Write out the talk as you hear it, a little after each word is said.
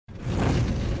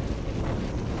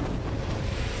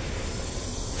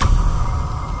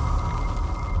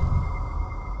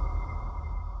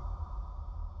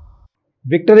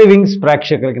Victory wings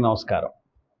ప్రేక్షకులకి నమస్కారం.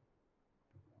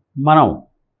 మనం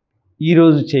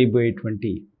ఈరోజు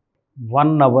చేయబోయేటువంటి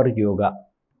 1 అవర్ యోగా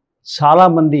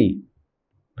చాలామంది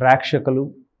ప్రేక్షకులు,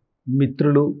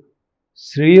 మిత్రులు,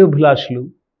 శ్రేయోభిలాషులు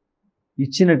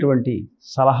ఇచ్చినటువంటి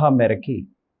సలహా మేరకి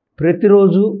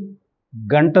ప్రతిరోజు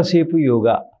గంట సేపు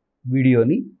యోగా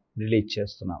వీడియోని రిలీజ్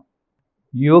చేస్తున్నాం.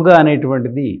 యోగా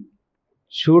అనేటువంటిది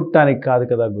చూడటానికి కాదు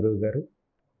కదా గురువుగారు,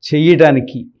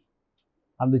 చెయ్యడానికి.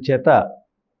 అందుచేత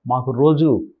మాకు రోజు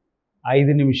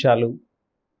 5 నిమిషాలు,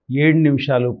 7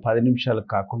 నిమిషాలు, 10 నిమిషాలు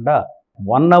కాకుండా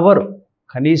 1 అవర్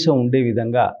కనీసం ఉండే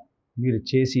విధంగా మీరు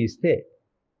చేసి ఇస్తే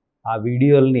ఆ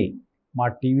వీడియోల్ని మా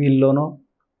టీవీల్లోనో,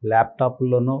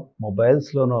 ల్యాప్టాప్ల్లోనో,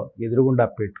 మొబైల్స్లోనో ఎదురుగుండా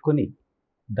పెట్టుకొని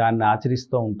దాన్ని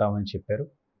ఆచరిస్తూ ఉంటామని చెప్పారు.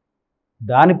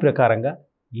 దాని ప్రకారంగా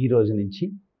ఈరోజు నుంచి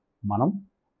మనం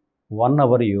 1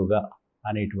 అవర్ యోగా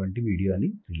అనేటువంటి వీడియోని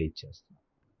రిలీజ్ చేస్తాం.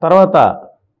 తర్వాత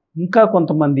ఇంకా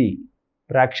కొంతమంది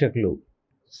ప్రేక్షకులు,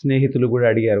 స్నేహితులు కూడా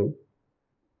అడిగారు,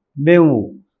 మేము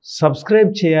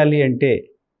సబ్స్క్రైబ్ చేయాలి అంటే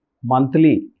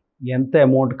మంత్లీ ఎంత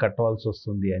అమౌంట్ కట్టవలసి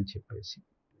వస్తుంది అని చెప్పేసి.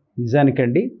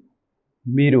 నిజానికండి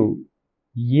మీరు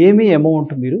ఏమీ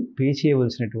అమౌంట్ మీరు పే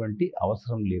చేయవలసినటువంటి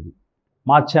అవసరం లేదు.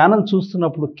 మా ఛానల్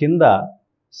చూస్తున్నప్పుడు కింద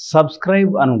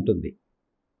సబ్స్క్రైబ్ అని ఉంటుంది,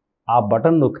 ఆ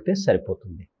బటన్ నొక్కితే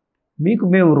సరిపోతుంది. మీకు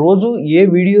మేము రోజు ఏ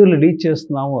వీడియో రిలీజ్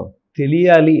చేస్తున్నామో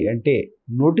తెలియాలి అంటే,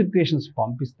 నోటిఫికేషన్స్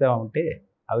పంపిస్తామంటే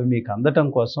అవి మీకు అందటం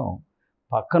కోసం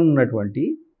పక్కన ఉన్నటువంటి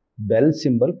బెల్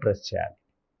సింబల్ ప్రెస్ చేయాలి.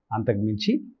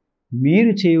 అంతకుమించి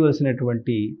మీరు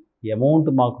చేయవలసినటువంటి అమౌంట్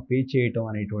మాకు పే చేయటం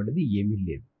అనేటువంటిది ఏమీ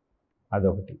లేదు.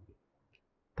 అదొకటి.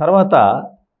 తర్వాత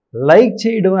లైక్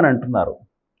చేయడం అని అంటున్నారు.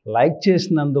 లైక్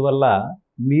చేసినందువల్ల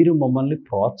మీరు మమ్మల్ని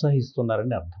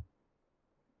ప్రోత్సహిస్తున్నారని అర్థం.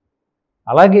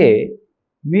 అలాగే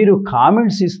మీరు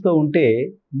కామెంట్స్ ఇస్తూ ఉంటే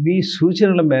మీ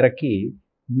సూచనల మేరకి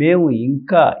మేము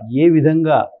ఇంకా ఏ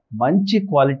విధంగా మంచి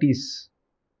క్వాలిటీస్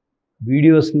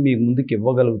వీడియోస్ని మీ ముందుకు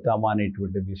ఇవ్వగలుగుతామా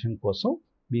అనేటువంటి విషయం కోసం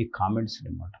మీ కామెంట్స్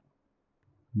అన్నమాట.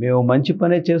 మేము మంచి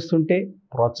పనే చేస్తుంటే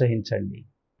ప్రోత్సహించండి.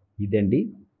 ఇదండి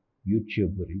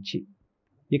యూట్యూబ్ గురించి.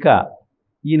 ఇక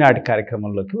ఈనాటి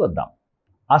కార్యక్రమంలోకి వద్దాం.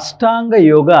 అష్టాంగ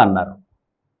యోగా అన్నారు.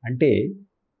 అంటే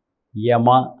యమ,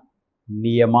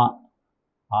 నియమ,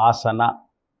 ఆసన,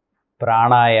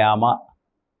 ప్రాణాయామ,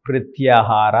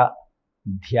 ప్రత్యాహార,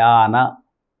 ధ్యాన,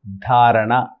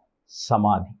 ధారణ,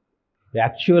 సమాధి.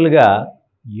 యాక్చువల్గా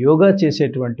యోగా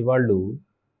చేసేటువంటి వాళ్ళు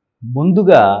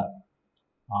ముందుగా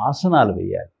ఆసనాలు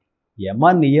వేయాలి.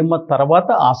 యమ, నియమ తర్వాత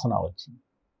ఆసన వచ్చింది.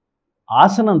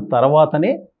 ఆసనం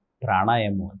తర్వాతనే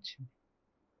ప్రాణాయామం వచ్చింది.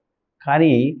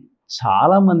 కానీ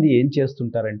చాలామంది ఏం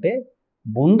చేస్తుంటారంటే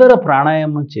ముందర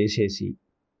ప్రాణాయామం చేసేసి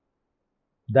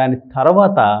దాని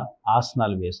తర్వాత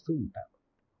ఆసనాలు వేస్తూ ఉంటారు.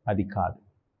 అది కాదు.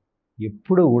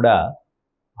 ఎప్పుడు కూడా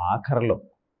ఆఖరిలో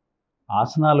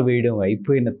ఆసనాలు వేయడం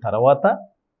అయిపోయిన తర్వాత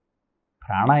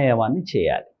ప్రాణాయామాన్ని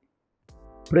చేయాలి.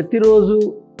 ప్రతిరోజు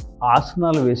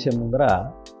ఆసనాలు వేసే ముందర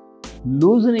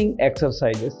లూజనింగ్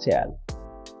ఎక్సర్సైజెస్ చేయాలి.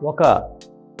 ఒక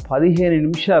 15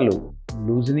 నిమిషాలు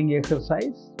లూజనింగ్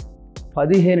ఎక్సర్సైజ్,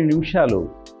 15 నిమిషాలు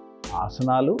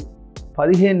ఆసనాలు,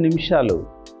 15 నిమిషాలు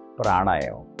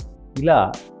ప్రాణాయామం. ఇలా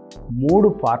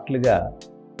 3 పార్ట్లుగా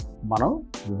మనం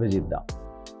విభజిద్దాం.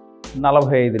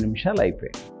 45 నిమిషాలు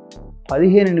అయిపోయాయి.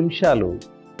 15 నిమిషాలు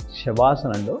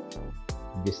శవాసనంలో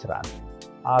విశ్రాంతి.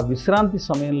 ఆ విశ్రాంతి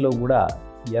సమయంలో కూడా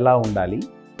ఎలా ఉండాలి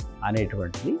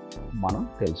అనేటువంటిది మనం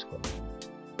తెలుసుకుందాం.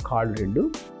 కాళ్ళు 2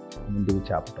 ముందుకు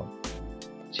చాపటం,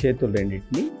 చేతులు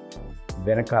రెండింటిని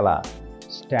వెనకాల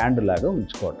స్టాండ్ లాగా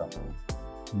ఉంచుకోవటం,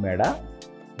 మెడ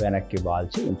వెనక్కి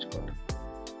వాల్చి ఉంచుకోవటం,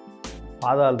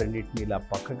 పాదాలు రెండింటిని ఇలా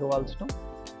పక్కకి వాల్చడం,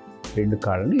 2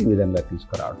 కాళ్ళని ఈ విధంగా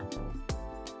తీసుకురావటం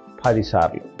 10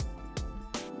 సార్లు.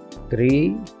 3,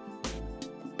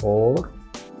 4,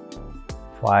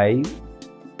 5,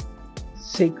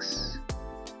 6,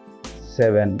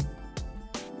 7,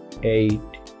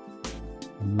 8,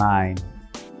 9,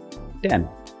 10.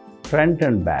 ఫ్రంట్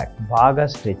అండ్ బ్యాక్ బాగా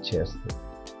స్ట్రెచ్ చేస్తూ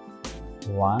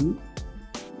 1,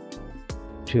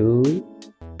 2,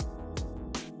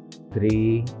 3,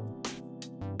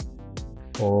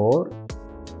 4,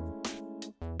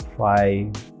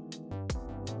 5,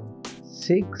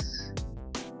 6,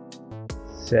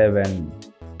 7,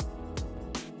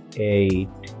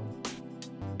 8,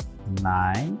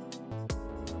 9,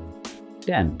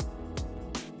 10.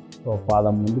 ఓ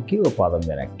పాదం ముందుకి, ఓ పాదం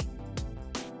వెనక్కి.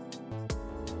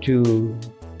 2,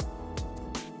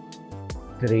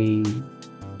 3,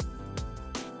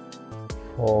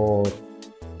 4,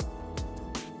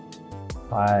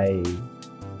 5,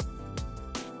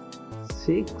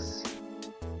 6,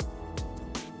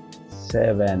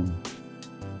 7,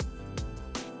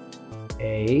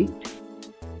 8,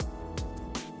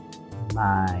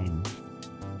 9,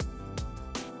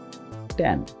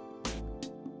 10.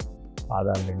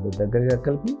 పాదాలు రెండు దగ్గరగా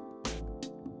కలిపి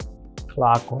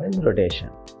clock wise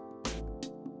rotation.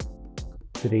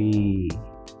 3,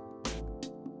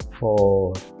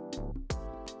 4,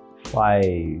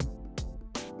 5,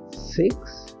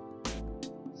 6,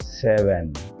 7,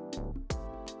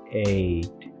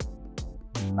 8,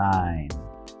 9,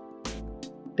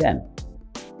 10.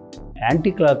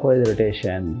 Anti-clockwise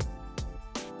rotation.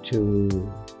 2,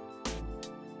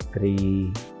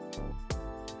 3,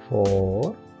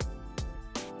 4,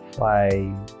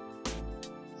 5,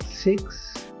 6,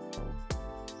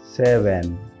 7,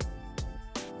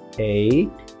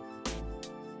 8,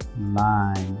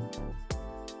 9,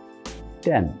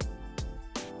 10.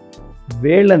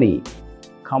 వేళ్ళని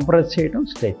compress చేయడం,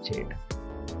 స్ట్రెచ్ చేయడం.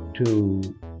 2,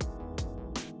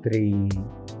 3,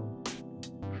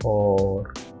 4,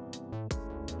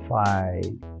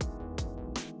 5,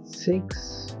 6,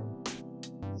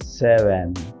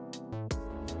 7,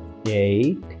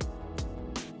 8,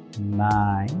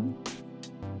 9,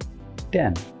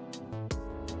 10.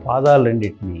 పాదాలు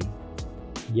రెండింటిని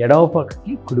ఎడమ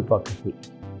పక్కకి కుడి పక్కకి.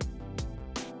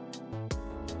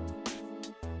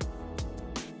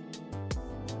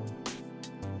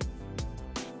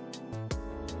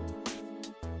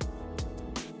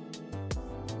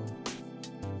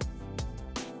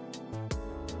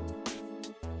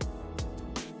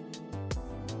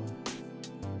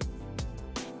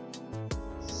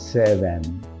 Seven,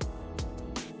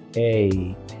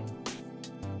 8,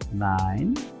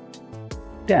 9,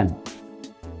 10.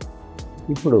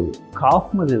 ఇప్పుడు కాఫ్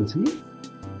మజిల్స్ని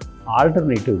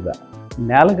ఆల్టర్నేటివ్గా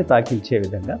నేలకు తాకించే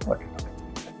విధంగా పట్టడం.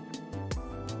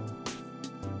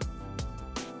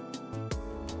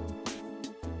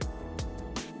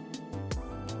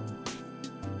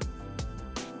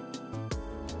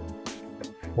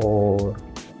 4,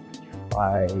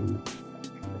 5,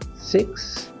 6,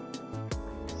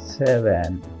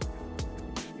 7,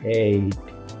 8,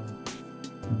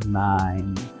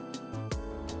 9,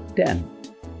 10.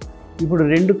 ఇప్పుడు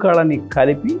రెండు కాళ్ళని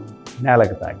కలిపి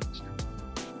నేలకు తాకించడం.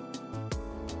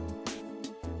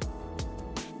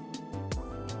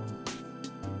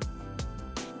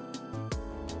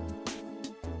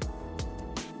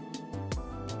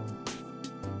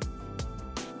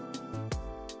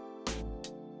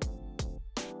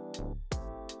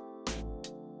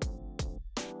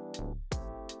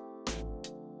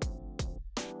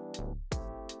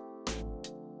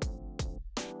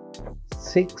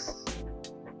 6,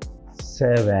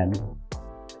 7,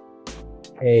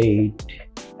 8,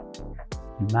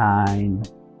 9,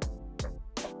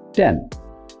 10.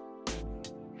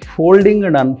 Folding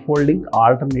and unfolding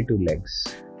alternative legs.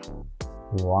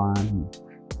 1,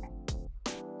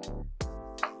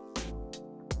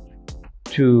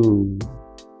 2,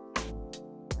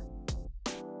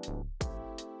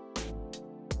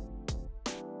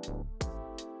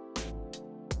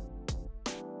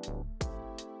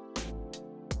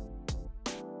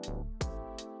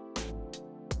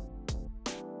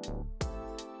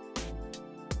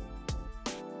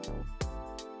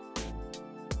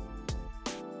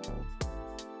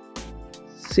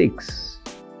 6,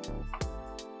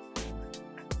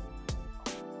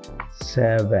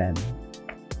 7,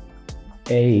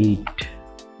 8,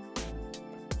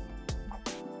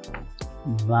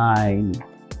 9,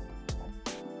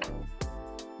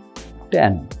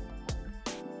 10.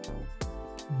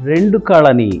 రెండు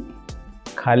కాళ్ళని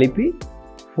కలిపి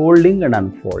ఫోల్డింగ్ అండ్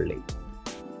అన్ఫోల్డింగ్.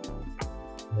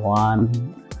 1,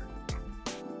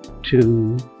 2,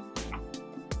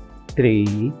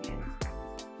 3,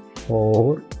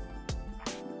 4,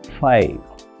 5,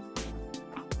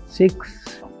 6,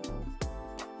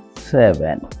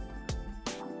 7,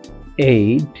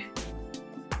 8,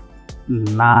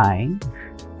 9,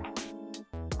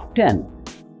 10.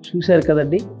 చూశారు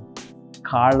కదండి,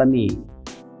 కాళ్ళని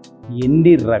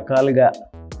ఎన్ని రకాలుగా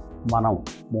మనం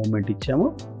మూమెంట్ ఇచ్చాము.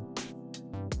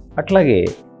 అట్లాగే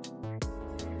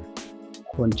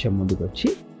కొంచెం ముందుకు వచ్చి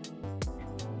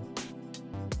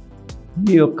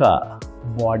మీ యొక్క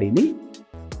బాడీని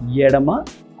ఎడమ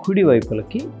కుడి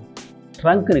వైపులకి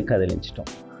ట్రంక్ని కదిలించటం.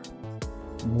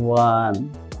 1,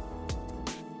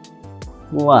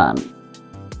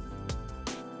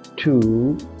 2,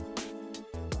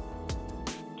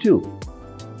 2,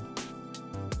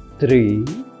 3,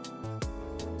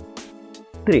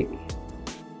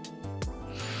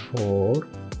 4,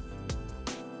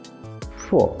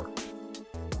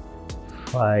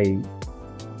 5,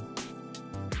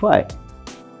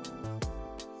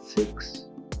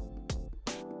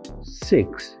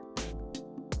 6,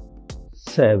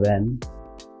 7,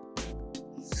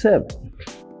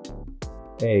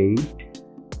 8,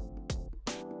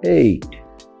 8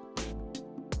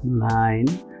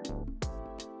 9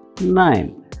 9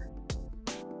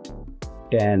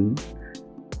 10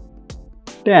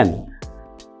 10.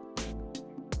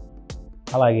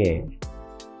 అలాగే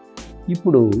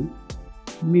ఇప్పుడు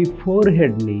మీ ఫోర్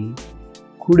హెడ్ని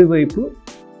కుడివైపు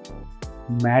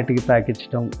మ్యాట్కి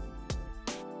తాకించడం,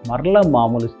 మరలా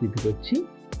మామూలు స్థితికి వచ్చి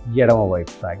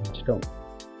ఎడమవైపు తాకించడం.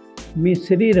 మీ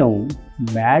శరీరం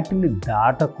మ్యాట్ని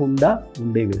దాటకుండా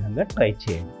ఉండే విధంగా ట్రై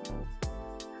చేయండి.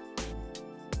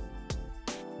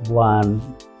 1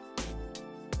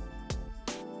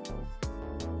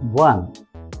 1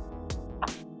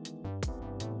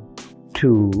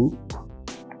 2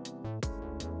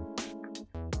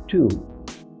 2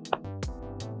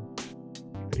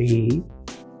 3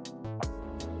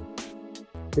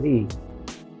 3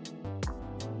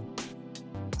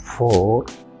 4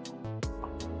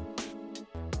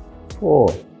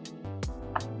 4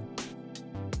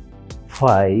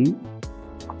 5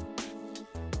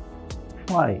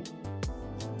 5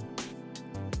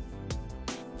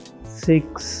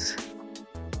 6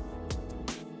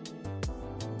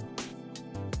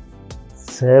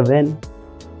 7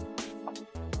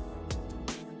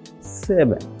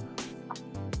 7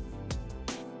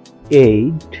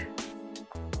 8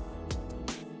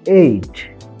 8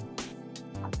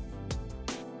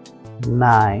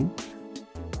 9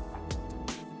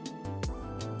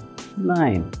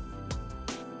 9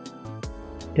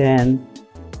 10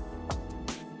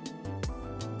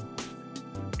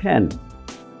 10.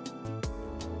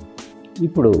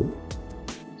 ఇప్పుడు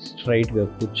స్ట్రైట్గా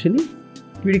కూర్చుని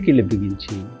పిడికిళ్ళు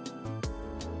బిగించి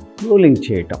రోలింగ్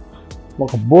చేయటం,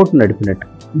 ఒక బోట్ నడిపినట్టు.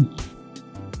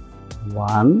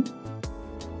 1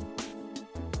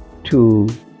 2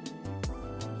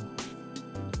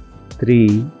 3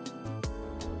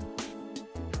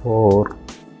 4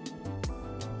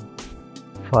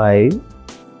 5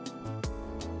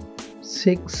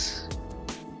 6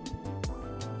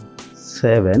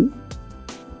 7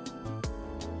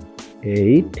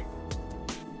 8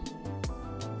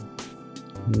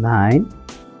 9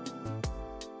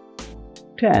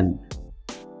 10.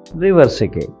 Reverse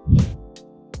again.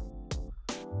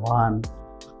 1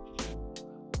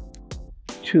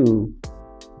 2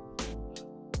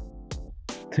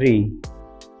 3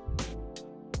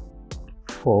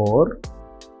 4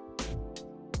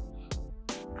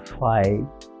 5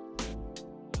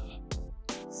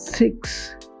 6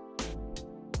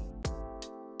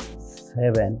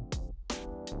 7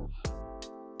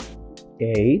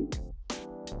 8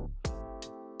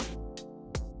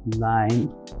 9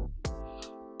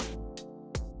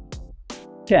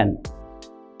 10.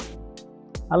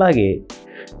 అలాగే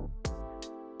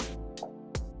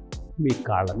మీ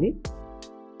కాళ్ళని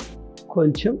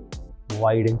కొంచెం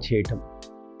వైడెన్ చేయటం,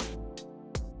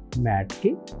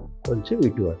 మ్యాట్కి కొంచెం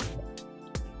ఇటు అటుగా,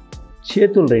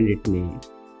 చేతులు రెండింటిని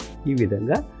ఈ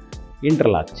విధంగా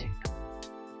ఇంటర్లాక్ చేయటం,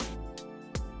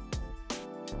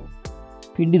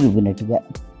 పిండి రుబ్బినట్టుగా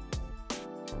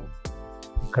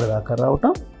ఇక్కడ దాకా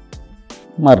రావటం,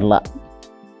 మరలా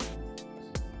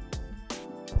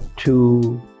 2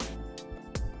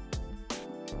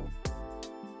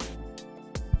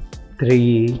 3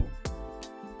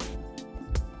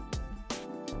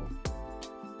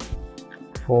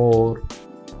 4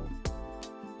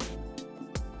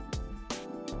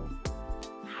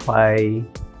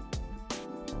 5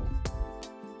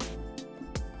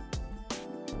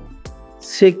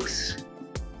 6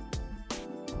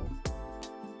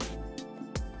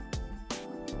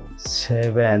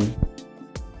 7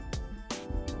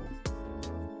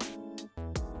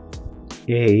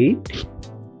 8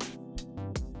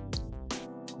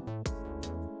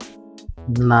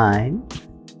 9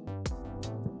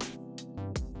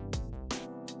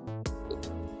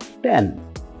 10.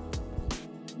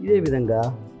 ఇదే విధంగా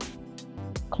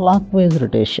క్లాక్ వైజ్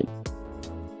రొటేషన్.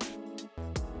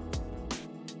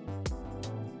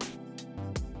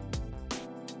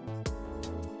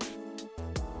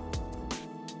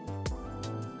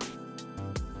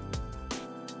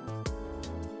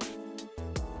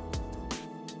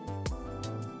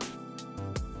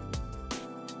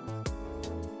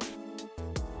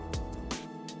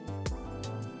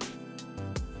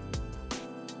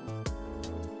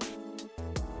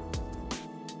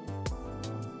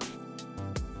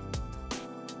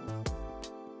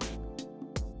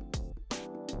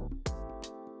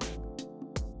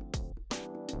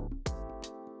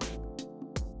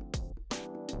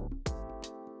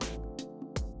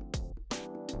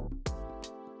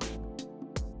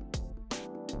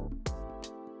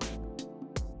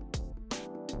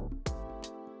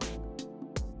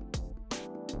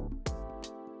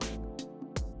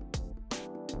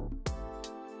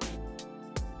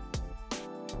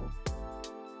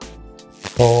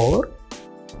 4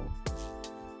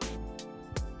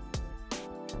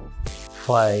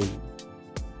 5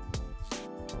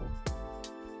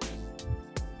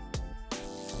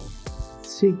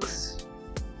 6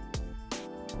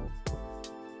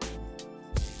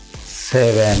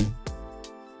 7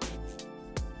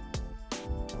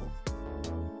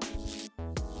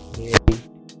 8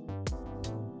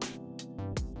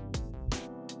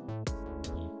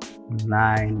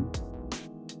 9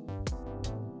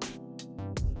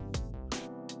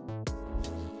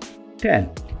 10.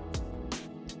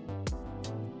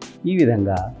 ఈ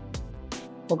విధంగా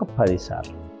ఒక 10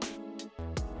 సార్లు.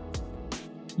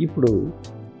 ఇప్పుడు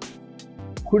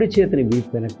కుడి చేతిని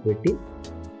వీపు వెనక్కి పెట్టి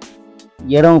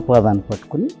ఎడమ పాదాన్ని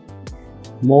పట్టుకుని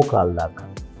మోకాలు దాకా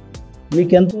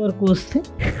మీకు ఎంతవరకు వస్తే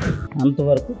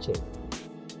అంతవరకు చేయండి.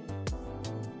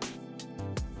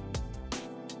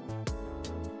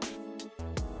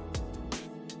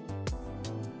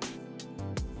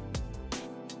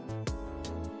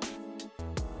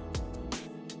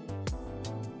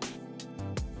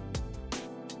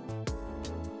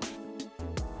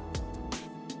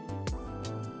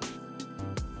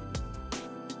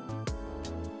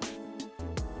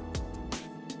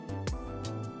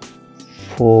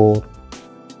 Four,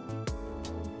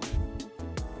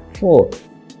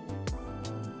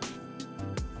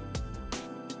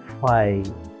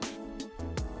 5,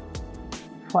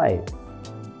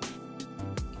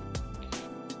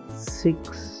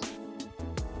 6,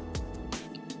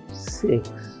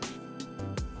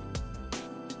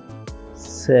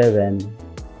 7,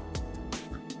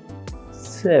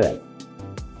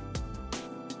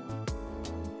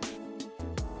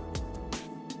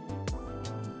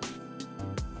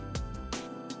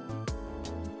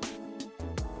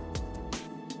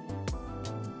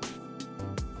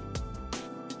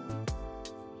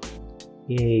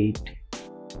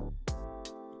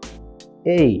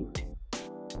 8,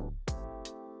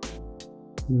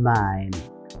 9,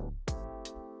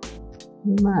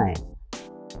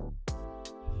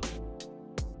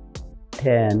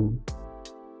 10.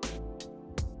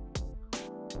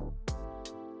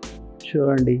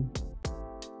 చూడండి,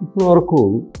 ఇప్పటి వరకు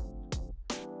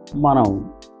మనం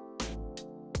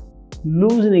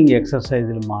లూజనింగ్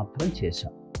ఎక్సర్సైజులు మాత్రం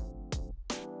చేసాం,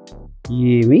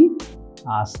 ఏమీ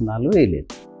ఆసనాలు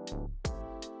వేయలేదు.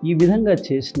 ఈ విధంగా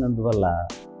చేసినందువల్ల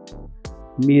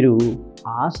మీరు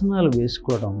ఆసనాలు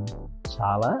వేసుకోవడం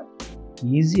చాలా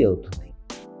ఈజీ అవుతుంది.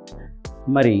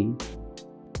 మరి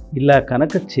ఇలా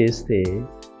కనుక చేస్తే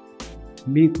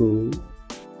మీకు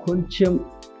కొంచెం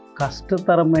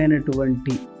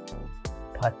కష్టతరమైనటువంటి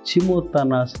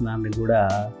పశ్చిమోత్తానాసనాన్ని కూడా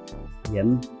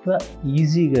ఎంత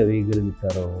ఈజీగా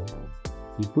వేయగలుగుతారో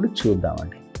ఇప్పుడు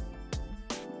చూద్దామండి.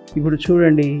 ఇప్పుడు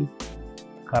చూడండి,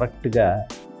 కరెక్ట్గా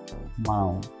మనం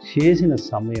చేసిన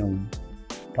సమయం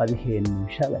 15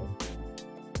 నిమిషాలైంది.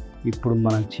 ఇప్పుడు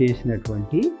మనం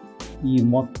చేసినటువంటి ఈ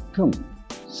మొత్తం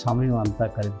సమయం అంతా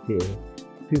కలిపితే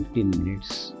 15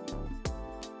 మినిట్స్.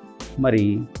 మరి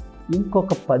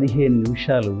ఇంకొక 15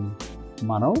 నిమిషాలు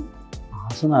మనం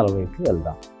ఆసనాల వైపు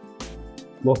వెళ్దాం.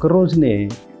 ఒక రోజునే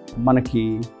మనకి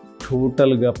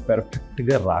టోటల్గా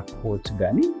పర్ఫెక్ట్గా రాకపోవచ్చు,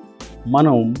 కానీ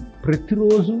మనం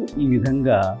ప్రతిరోజు ఈ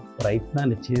విధంగా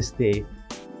ప్రయత్నాన్ని చేస్తే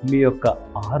మీ యొక్క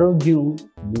ఆరోగ్యం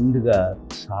ముందుగా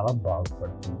చాలా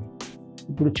బాగుపడుతుంది.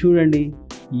 ఇప్పుడు చూడండి,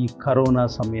 ఈ కరోనా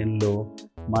సమయంలో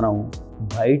మనం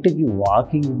బయటికి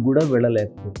వాకింగ్ కూడా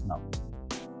వెళ్ళలేకపోతున్నాం,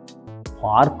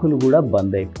 పార్కులు కూడా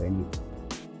బంద్ అయిపోయినాయి,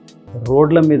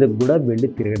 రోడ్ల మీద కూడా వెళ్ళి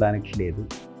తిరగడానికి లేదు.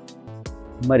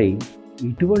 మరి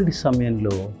ఇటువంటి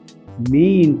సమయంలో మీ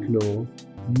ఇంట్లో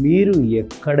మీరు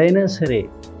ఎక్కడైనా సరే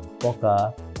ఒక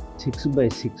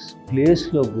 6x6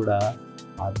 ప్లేస్లో కూడా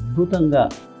అద్భుతంగా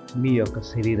మీ యొక్క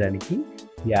శరీరానికి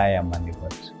వ్యాయామాన్ని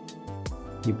ఇవ్వచ్చు.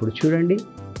 ఇప్పుడు చూడండి,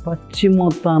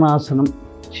 పశ్చిమోత్తానాసనం,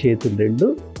 చేతులు రెండు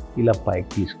ఇలా పైకి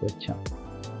తీసుకొచ్చాం,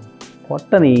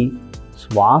 పొట్టని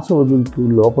శ్వాస వదులుతూ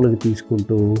లోపలికి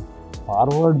తీసుకుంటూ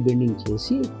ఫార్వర్డ్ బెండింగ్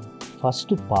చేసి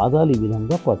ఫస్ట్ పాదాలు ఈ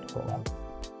విధంగా పట్టుకోవాలి,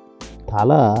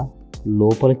 తల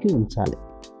లోపలికి ఉంచాలి,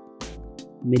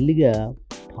 మెల్లిగా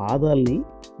పాదాలని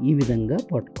ఈ విధంగా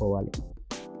పట్టుకోవాలి,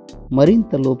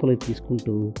 మరింత లోపలికి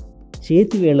తీసుకుంటూ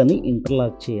చేతి వేళ్ళని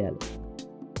ఇంటర్లాక్ చేయాలి.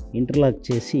 ఇంటర్లాక్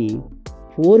చేసి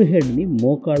ఫోర్ హెడ్ని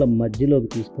మోకాళ్ళ మధ్యలోకి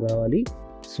తీసుకురావాలి,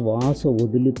 శ్వాస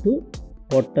వదులుతూ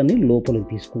పొట్టని లోపలికి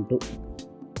తీసుకుంటూ.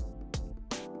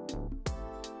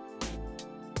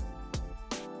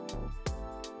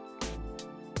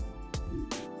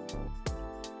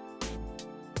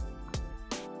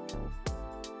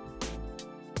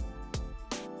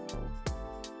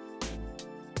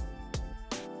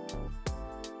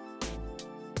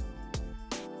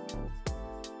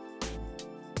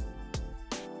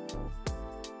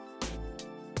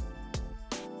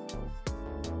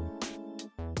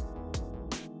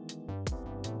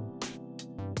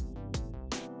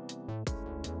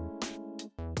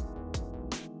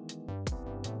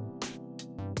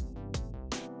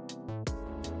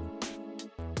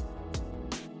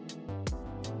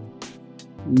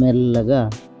 మెల్లగా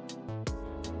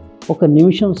ఒక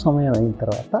నిమిషం సమయం అయిన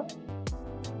తర్వాత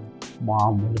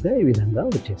మామూలుగా ఈ విధంగా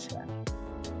వచ్చేసేయాలి.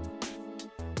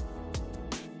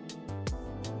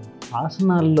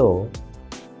 ఆసనాల్లో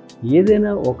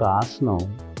ఏదైనా ఒక ఆసనం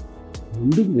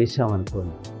ముందుకు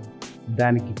వేసామనుకోండి,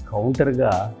 దానికి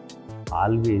కౌంటర్గా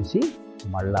ఆల్వేసి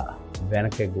మళ్ళా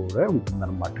వెనక కూడా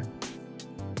ఉంటుందన్నమాట.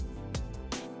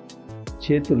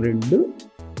 చేతులు రెండు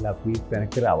ఇలా పీట్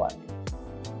వెనక్కి రావాలి,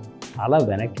 అలా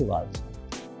వెనక్కి వాల్చాలి,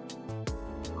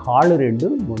 కాళ్ళు రెండు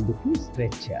ముందుకు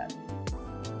స్ట్రెచ్ చేయాలి.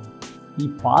 ఈ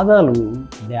పాదాలు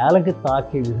నేలకి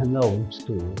తాకే విధంగా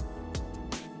ఉంచుతూ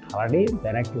తలని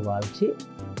వెనక్కి వాల్చి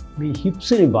మీ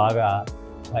హిప్స్ని బాగా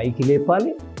పైకి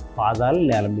లేపాలి, పాదాలు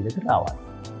నేల మీదకి రావాలి.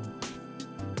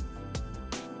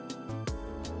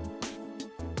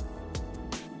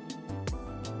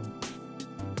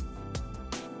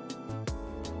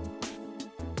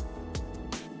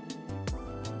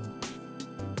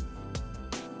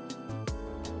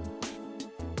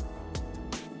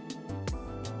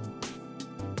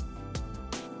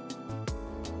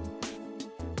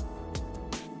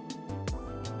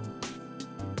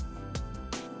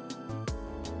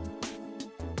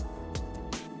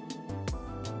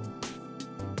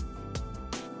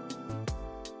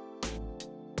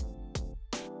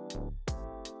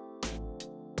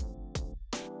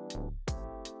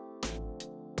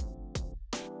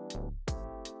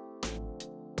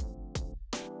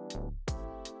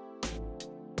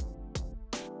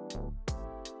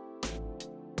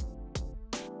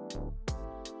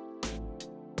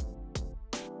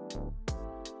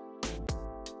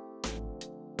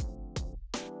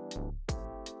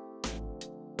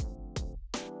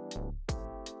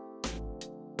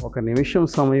 ఒక నిమిషం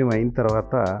సమయం అయిన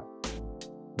తర్వాత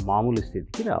మామూలు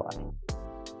స్థితికి రావాలి.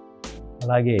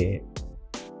 అలాగే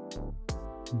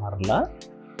మరలా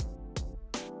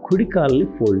కుడి కాళ్ళని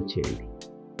ఫోల్డ్ చేయండి.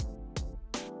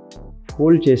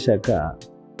 ఫోల్డ్ చేశాక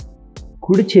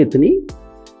కుడి చేతిని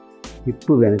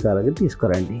హిప్పు వెనకాలకి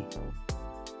తీసుకురండి.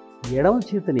 ఎడమ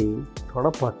చేతిని తొడ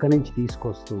పక్క నుంచి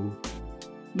తీసుకొస్తూ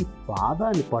ఈ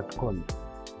పాదాన్ని పట్టుకొని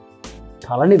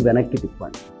తలని వెనక్కి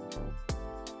తిప్పండి.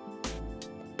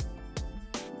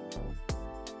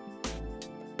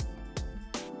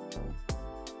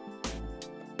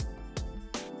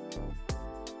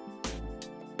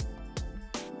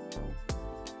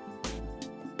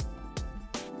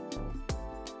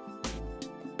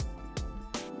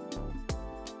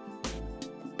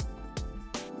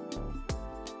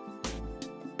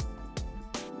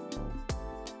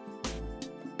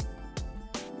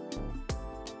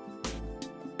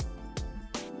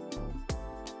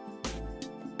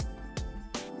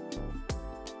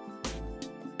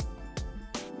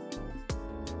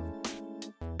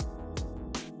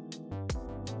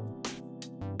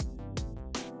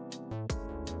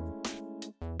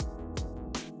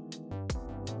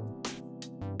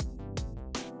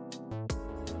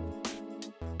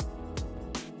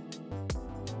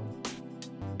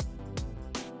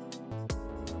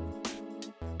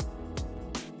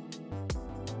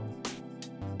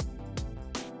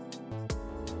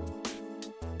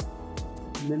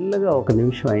 మెల్లగా ఒక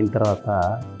నిమిషం అయిన తర్వాత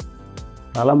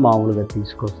తల మామూలుగా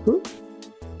తీసుకొస్తూ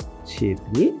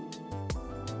చేతిని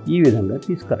ఈ విధంగా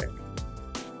తీసుకురండి.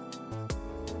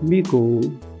 మీకు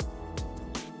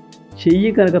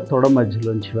చెయ్యి కనుక తొడ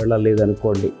మధ్యలోంచి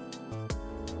వెళ్ళలేదనుకోండి,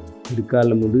 కుడి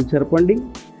కాళ్ళు ముందుకు జరపండి.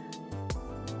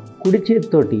 కుడి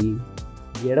చేతితోటి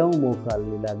ఎడమ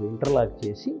మోకాళ్ళని ఇలా ఇంటర్లాక్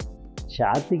చేసి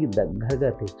ఛాతీకి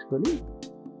దగ్గరగా తెచ్చుకొని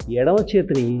ఎడమ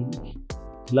చేతిని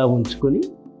ఇలా ఉంచుకొని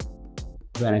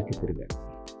వెనక్కి తిరగండి.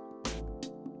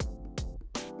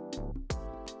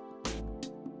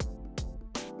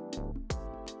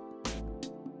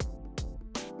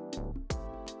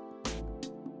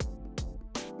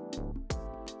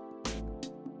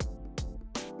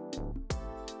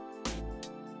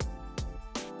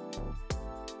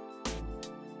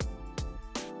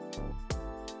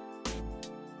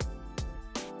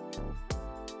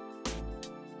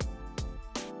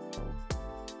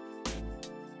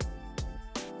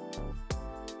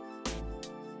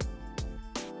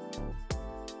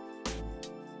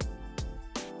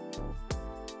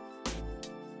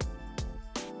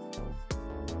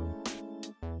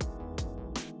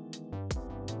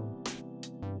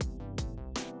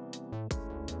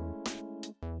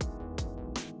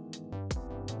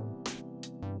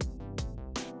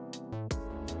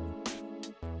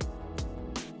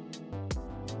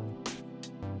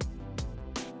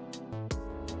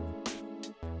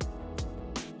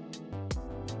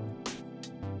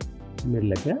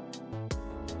 మెల్లగా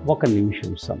ఒక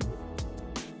నిమిషం సమయం.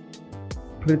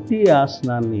 ప్రతి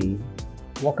ఆసనాన్ని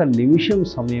 1 నిమిషం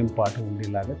సమయం పాటు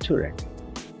ఉండేలాగా చూడండి.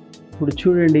 ఇప్పుడు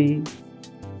చూడండి,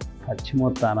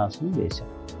 పశ్చిమోత్తానాసనం వేశాం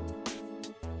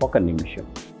 1 నిమిషం,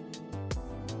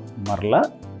 మరలా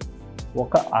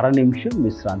ఒక అర నిమిషం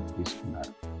విశ్రాంతి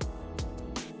తీసుకున్నారు.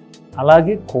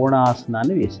 అలాగే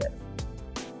కోణాసనాన్ని వేశారు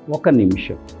 1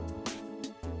 నిమిషం,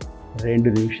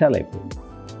 2 నిమిషాలు అయిపోయింది.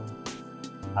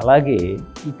 అలాగే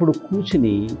ఇప్పుడు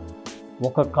కూర్చుని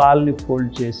ఒక కాల్ని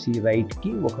ఫోల్డ్ చేసి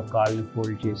రైట్కి, ఒక కాల్ని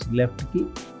ఫోల్డ్ చేసి లెఫ్ట్కి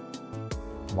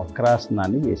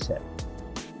వక్రాసనాన్ని వేశారు.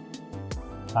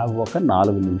 అవి ఒక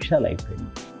 4 నిమిషాలు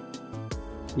అయిపోయింది.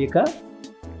 ఇక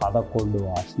 11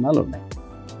 ఆసనాలు ఉన్నాయి.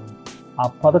 ఆ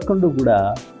 11 కూడా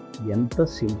ఎంత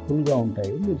సింపుల్గా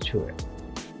ఉంటాయో మీరు చూడండి.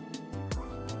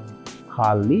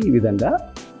 కాల్ని ఈ విధంగా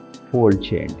ఫోల్డ్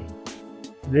చేయండి.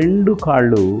 2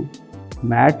 కాళ్ళు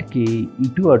మ్యాట్కి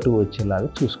ఇటు అటు వచ్చేలాగా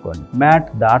చూసుకోండి, మ్యాట్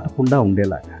దాటకుండా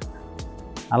ఉండేలాగా.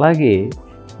 అలాగే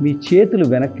మీ చేతులు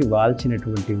వెనక్కి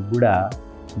వాల్చినటువంటివి కూడా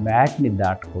మ్యాట్ని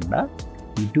దాటకుండా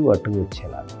ఇటు అటు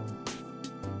వచ్చేలాగా.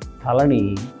 తలని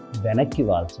వెనక్కి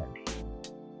వాల్చండి.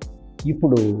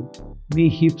 ఇప్పుడు మీ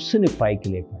హిప్స్ని పైకి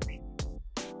లేపండి.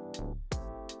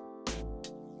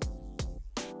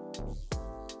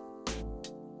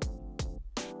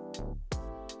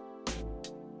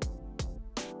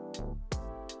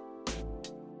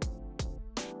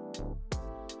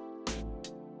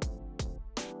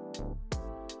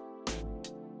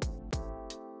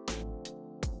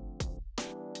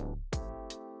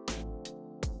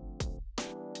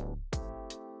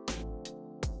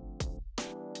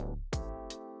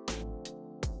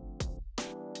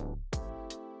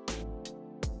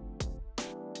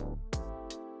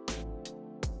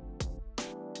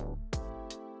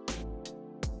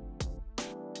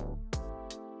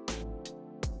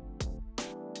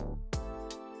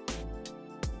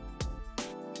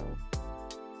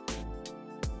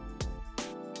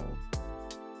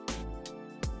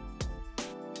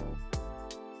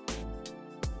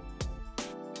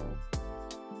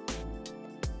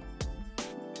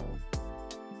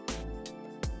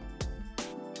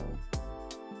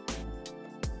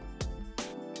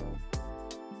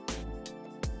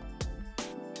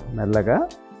 మెల్లగా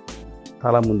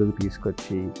తల ముందుకు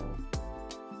తీసుకొచ్చి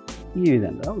ఈ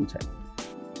విధంగా ఉంచండి.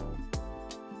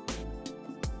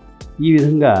 ఈ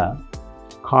విధంగా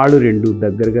కాళ్ళు 2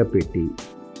 దగ్గరగా పెట్టి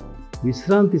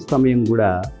విశ్రాంతి సమయం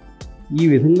కూడా ఈ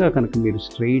విధంగా కనుక మీరు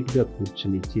స్ట్రైట్గా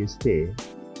కూర్చొని చేస్తే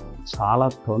చాలా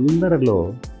తొందరలో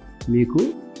మీకు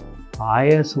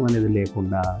ఆయాసం అనేది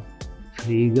లేకుండా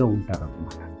ఫ్రీగా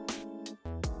ఉంటారన్నమాట.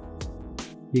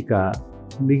 ఇక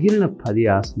మిగిలిన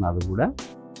 10 ఆసనాలు కూడా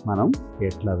మనం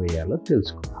ఎట్లా వేయాలో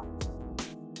తెలుసుకుందాం.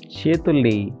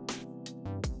 చేతుల్ని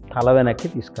తల వెనక్కి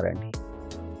తీసుకురండి.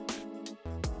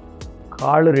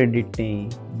 కాళ్ళు 2టిని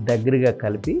దగ్గరగా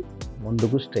కలిపి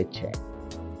ముందుకు స్ట్రెచ్ చేయండి.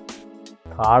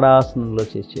 తాడాసనంలో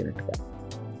చేసినట్టుగా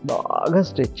బాగా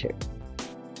స్ట్రెచ్ చేయండి.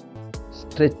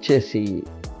 స్ట్రెచ్ చేసి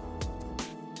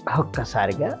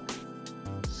ఒక్కసారిగా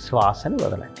శ్వాసని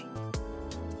వదలండి.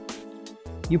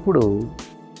 ఇప్పుడు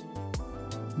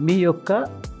మీ యొక్క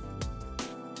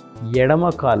ఎడమ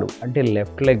కాలు అంటే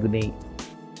లెఫ్ట్ లెగ్ని,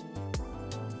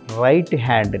 రైట్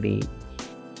హ్యాండ్ని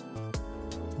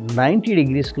 90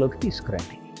 డిగ్రీస్లోకి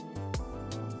తీసుకురండి.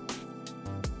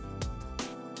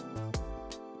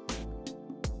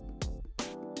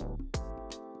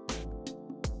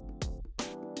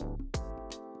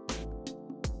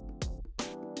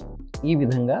 ఈ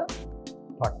విధంగా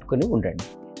పట్టుకొని ఉండండి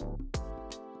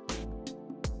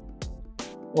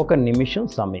 1 నిమిషం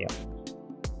సమయం.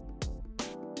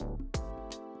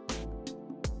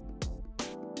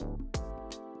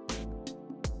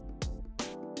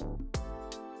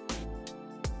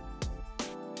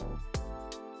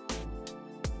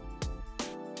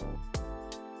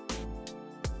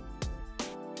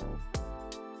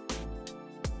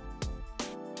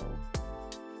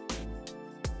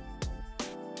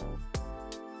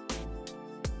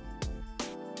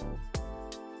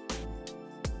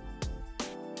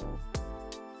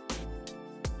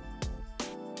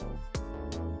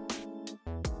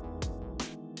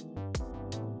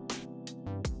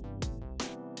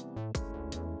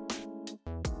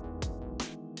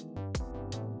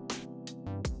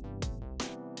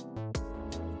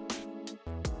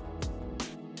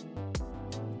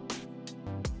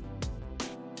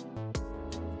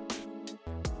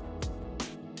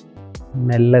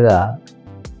 మెల్లగా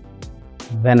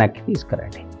వెనక్కి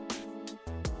తీసుకురండి.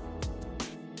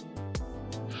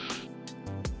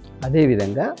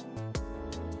 అదేవిధంగా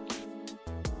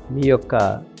మీ యొక్క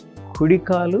కుడి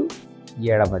కాలు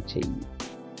ఎడమ చెయ్యి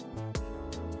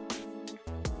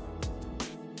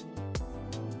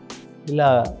ఇలా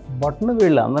బొటన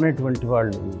వేళ్ళు అందనటువంటి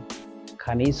వాళ్ళు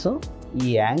కనీసం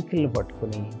ఈ యాంకిల్ని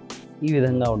పట్టుకొని ఈ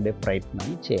విధంగా ఉండే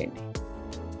ప్రయత్నం చేయండి.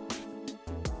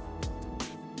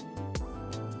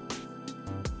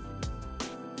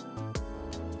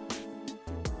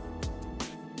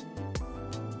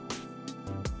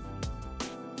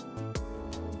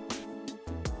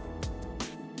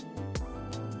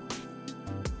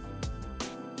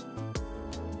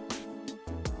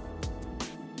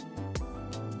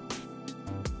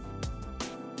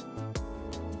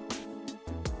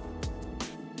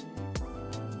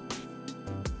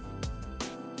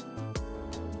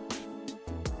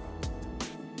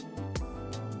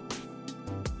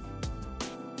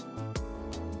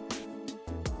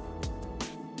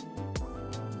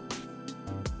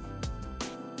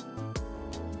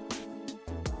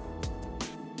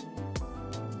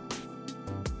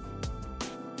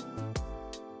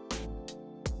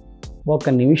 ఒక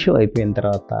నిమిషం అయిపోయిన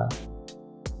తర్వాత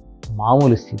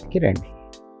మామూలు స్థితికి రండి.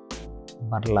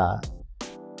 మరలా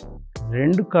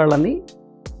రెండు కాళ్ళని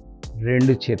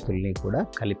రెండు చేతుల్ని కూడా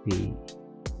కలిపి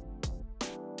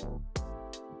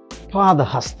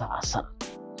పాదహస్తాసనం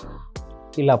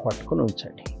ఇలా పట్టుకొని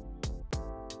ఉంచండి.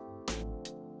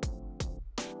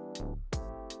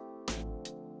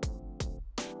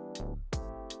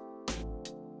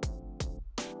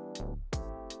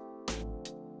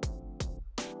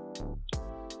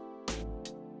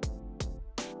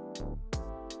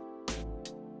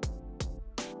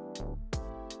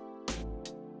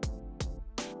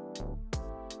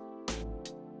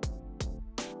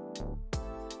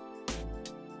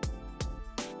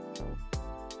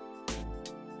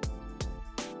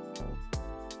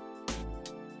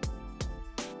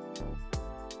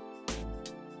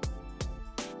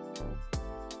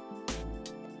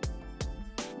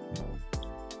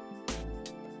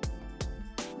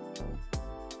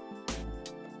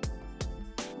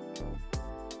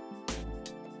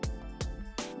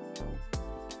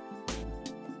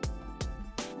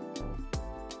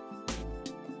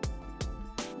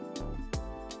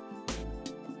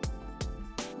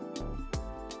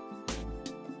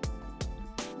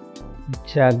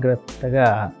 జాగ్రత్తగా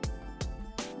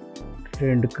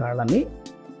రెండు కాళ్ళని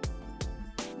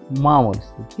మామూలు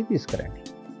స్థితికి తీసుకురండి.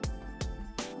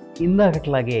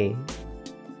 ఇందాకట్లాగే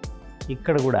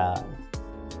ఇక్కడ కూడా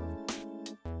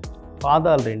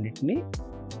పాదాలు రెండింటిని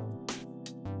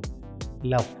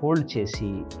ఇలా ఫోల్డ్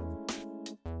చేసి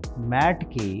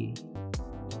మ్యాట్కి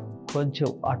కొంచెం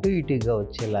అటు ఇటుగా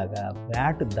వచ్చేలాగా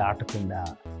మ్యాట్ దాటకుండా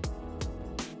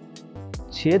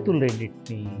చేతులు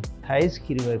రెండింటిని థైస్కి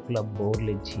ఇరువైపులా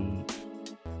బోర్లించి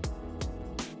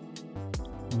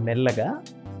మెల్లగా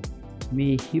మీ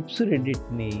హిప్స్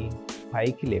రెండింటిని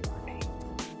పైకి లేపండి.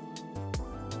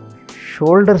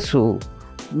 షోల్డర్స్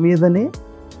మీదనే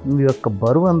మీ యొక్క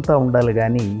బరువు అంతా ఉండాలి,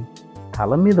 కానీ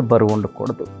తల మీద బరువు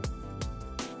ఉండకూడదు.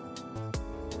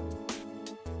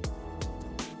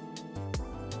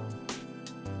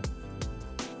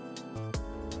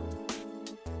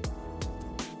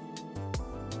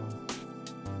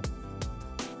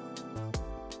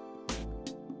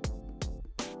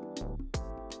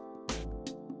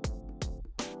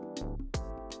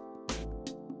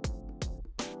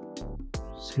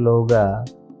 స్లోగా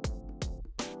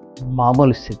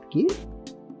మామూలు స్థితికి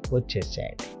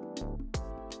వచ్చేసేయండి.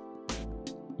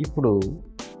 ఇప్పుడు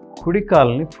కుడి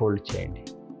కాలుని ఫోల్డ్ చేయండి.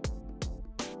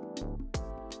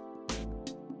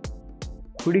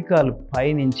 కుడి కాలు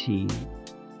పైనుంచి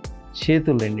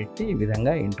చేతులు రెండింటిని ఈ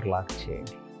విధంగా ఇంటర్లాక్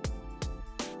చేయండి.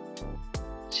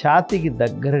 ఛాతీకి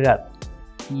దగ్గరగా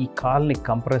ఈ కాల్ని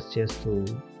కంప్రెస్ చేస్తూ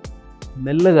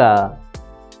మెల్లగా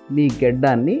మీ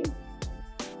గెడ్డాన్ని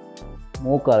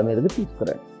మోకాల మీదకి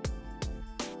తీసుకురండి.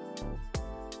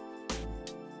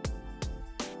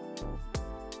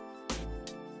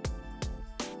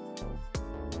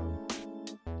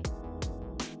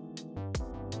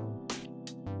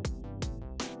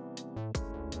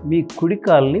 మీ కుడి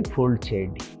కాలుని ఫోల్డ్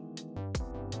చేయండి.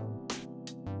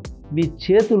 మీ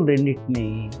చేతులు రెండింటిని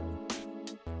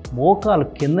మోకాలు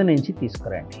కింద నుంచి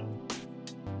తీసుకురండి.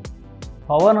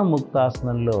 పవన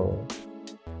ముక్తాసనంలో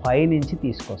పైనుంచి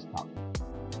తీసుకొస్తాం.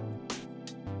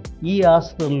 ఈ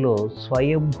ఆసనంలో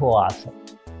స్వయంభూ ఆసనం.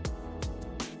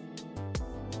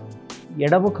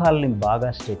 ఎడమ కాలుని బాగా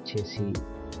స్ట్రెచ్ చేసి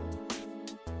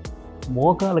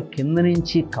మోకాల కింద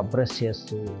నుంచి కంప్రెస్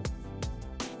చేస్తూ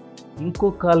ఇంకో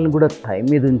కాలుని కూడా థై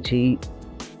మీద ఉంచి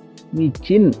మీ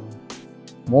చిన్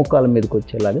మోకాల మీదకి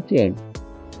వచ్చేలాగా చేయండి.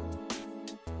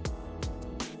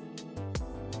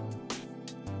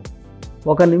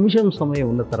 ఒక నిమిషం సమయం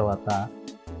ఉన్న తర్వాత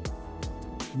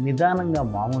నిదానంగా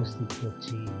మామూలు స్థితికి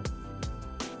వచ్చి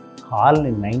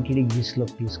కాల్ని 90 డిగ్రీస్లో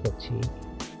తీసుకొచ్చి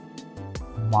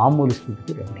మామూలు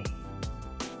స్థితికి రండి.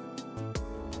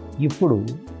 ఇప్పుడు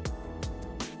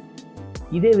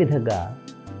ఇదే విధంగా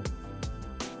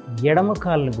ఎడమ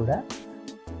కాళ్ళను కూడా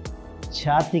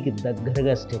ఛాతీకి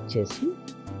దగ్గరగా స్ట్రెచ్ చేసి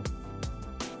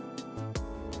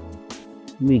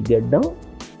మీ గడ్డం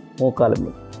మోకాల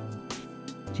మీద,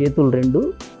 చేతులు రెండు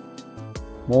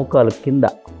మోకాలు కింద,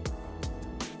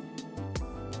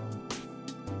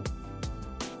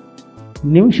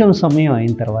 నిమిషం సమయం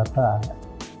అయిన తర్వాత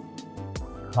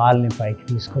కాల్ని పైకి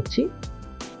తీసుకొచ్చి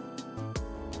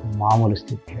మామూలు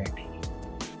స్థితికి రండి.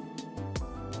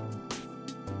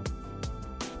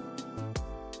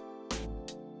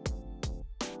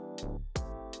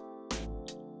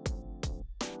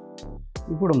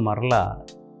 ఇప్పుడు మరలా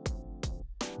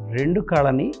రెండు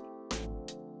కాళ్ళని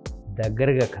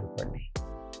దగ్గరగా కలపండి,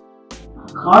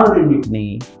 కాళ్ళు రెండింటిని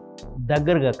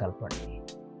దగ్గరగా కలపండి.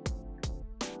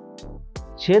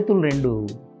 చేతులు రెండు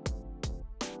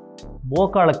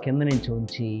మోకాళ్ళ కింద నుంచి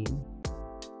ఉంచి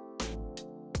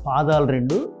పాదాలు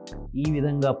రెండు ఈ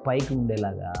విధంగా పైకి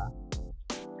ఉండేలాగా,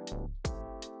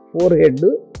 ఫోర్ హెడ్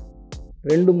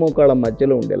రెండు మోకాళ్ళ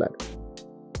మధ్యలో ఉండేలాగా.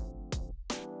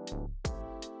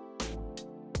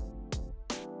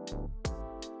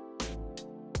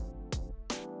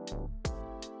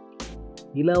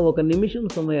 ఇలా 1 నిమిషం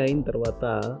సమయం అయిన తర్వాత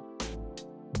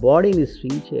బాడీని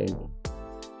స్వింగ్ చేయండి.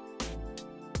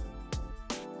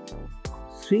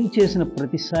 స్వింగ్ చేసిన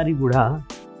ప్రతిసారి కూడా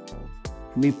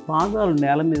మీ పాదాలు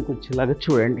నేల మీదకి వచ్చేలాగా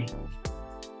చూడండి.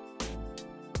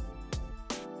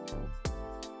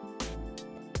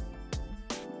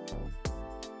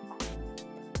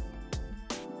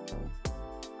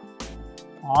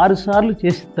 ఆరు సార్లు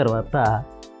చేసిన తర్వాత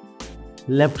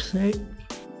left side,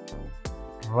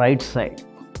 right side,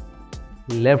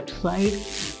 left side,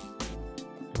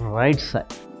 right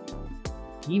side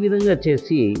ఈ విధంగా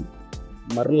చేసి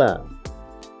మరలా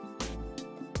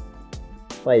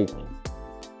పైకి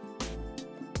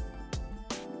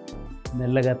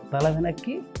మెల్లగా తల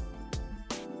వెనక్కి,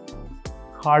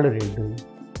 కాళ్ళు రెండు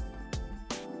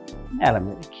నేల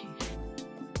మీదకి.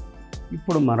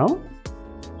 ఇప్పుడు మనం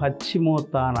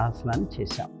పశ్చిమోత్తానాసనాన్ని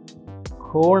చేశాం,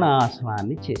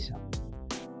 కోణాసనాన్ని చేశాం,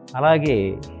 అలాగే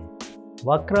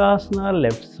వక్రాసన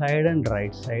left side and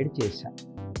right side చేశాం,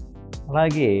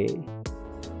 అలాగే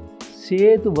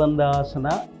సేతుబంధాసన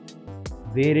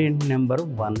వేరియంట్ నెంబర్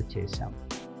 1 చేశాం.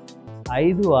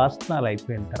 5 ఆసనాలు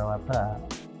అయిపోయిన తర్వాత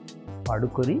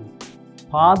పడుకొని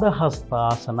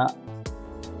పాదహస్తాసన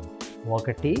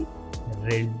 1,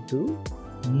 2,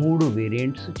 3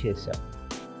 వేరియంట్స్ చేశాం.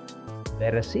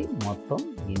 వెరసి మొత్తం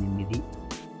 8.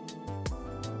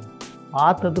 ఆ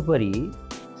తదుపరి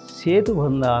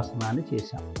సేతుబంధాసనాన్ని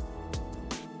చేశాం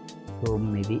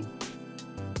 9.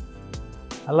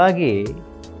 అలాగే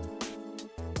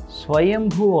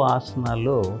స్వయంభూ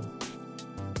ఆసనాల్లో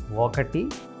 1,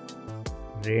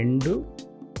 2,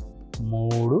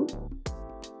 3,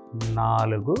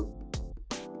 4,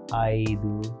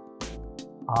 5,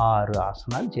 6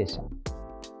 ఆసనాలు చేశాం.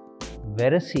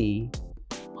 వెరసి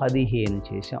 15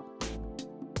 చేశాం.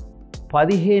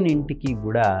 15ంటికి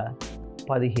కూడా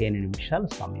 15 నిమిషాల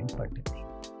సమయం పట్టింది.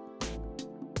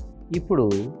 ఇప్పుడు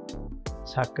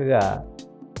చక్కగా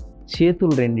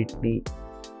చేతులు రెండింటిని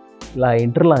ఇలా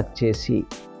ఇంటర్లాక్ చేసి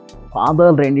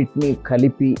పాదాలు రెండింటిని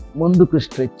కలిపి ముందుకు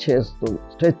స్ట్రెచ్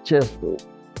చేస్తూ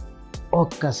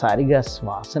ఒక్కసారిగా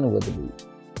శ్వాసను వదిలి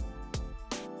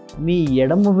మీ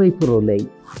ఎడమ వైపు రోలై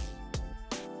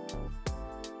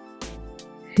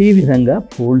ఈ విధంగా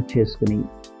ఫోల్డ్ చేసుకుని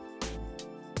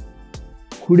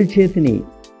కుడి చేతిని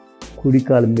కుడి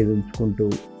కాలు మీద ఉంచుకుంటూ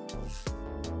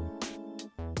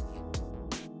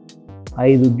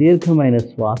 5 దీర్ఘమైన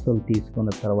శ్వాసలు తీసుకున్న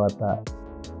తర్వాత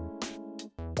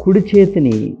కుడి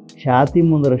చేతిని ఛాతీ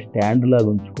ముందర స్టాండ్లాగా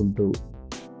ఉంచుకుంటూ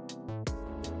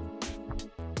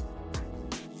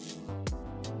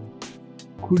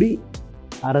కుడి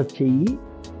అరచెయ్యి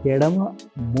ఎడమ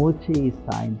మోచేయి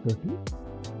సాయంతో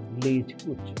లేచి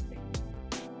కూర్చోండి.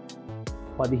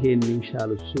 15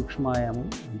 నిమిషాలు సూక్ష్మాయామం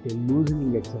అంటే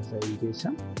లూజనింగ్ ఎక్సర్సైజ్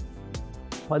చేశాం.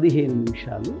 15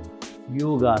 నిమిషాలు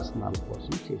యోగాసనాల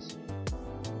కోసం చేశాం.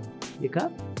 ఇక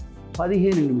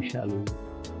 15 నిమిషాలు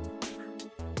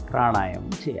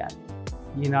ప్రాణాయామం చేయాలి.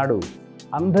 ఈనాడు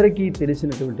అందరికీ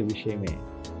తెలిసినటువంటి విషయమే,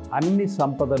 అన్ని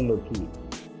సంపదల్లోకి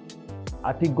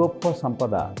అతి గొప్ప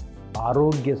సంపద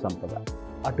ఆరోగ్య సంపద.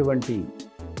 అటువంటి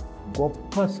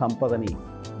గొప్ప సంపదని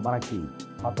మనకి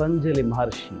పతంజలి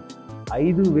మహర్షి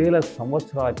 5000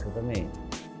 సంవత్సరాల క్రితమే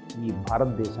ఈ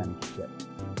భారతదేశానికి ఇచ్చారు.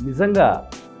 నిజంగా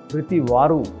ప్రతి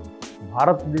వారు,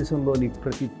 భారతదేశంలోని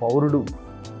ప్రతి పౌరుడు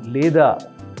లేదా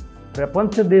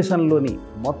ప్రపంచ దేశంలోని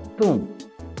మొత్తం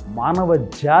మానవ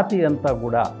జాతి అంతా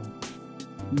కూడా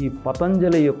ఈ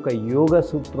పతంజలి యొక్క యోగ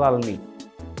సూత్రాలని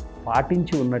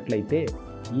పాటించి ఉన్నట్లయితే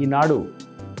ఈనాడు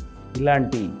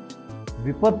ఇలాంటి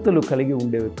విపత్తులు కలిగి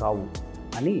ఉండేవి కావు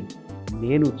అని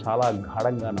నేను చాలా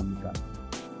గాఢంగా నమ్ముతాను.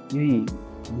 ఇది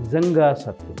నిజంగా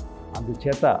సత్యం.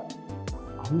 అందుచేత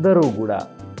అందరూ కూడా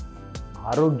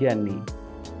ఆరోగ్యాన్ని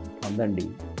పొందండి.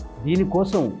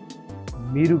 దీనికోసం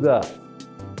మీరుగా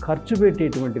ఖర్చు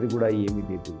పెట్టేటువంటిది కూడా ఏమీ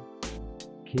లేదు.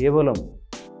 కేవలం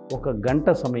 1 గంట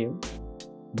సమయం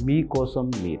మీకోసం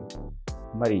మీరు.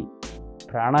 మరి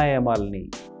ప్రాణాయామాల్ని,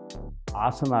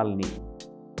 ఆసనాల్ని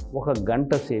 1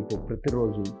 గంట సేపు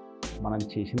ప్రతిరోజు మనం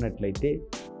చేసినట్లయితే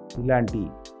ఇలాంటి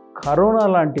కరోనా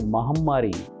లాంటి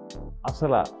మహమ్మారి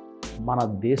అసలు మన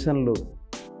దేశంలో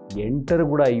ఎంటర్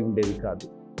కూడా అయి ఉండేది కాదు.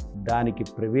 దానికి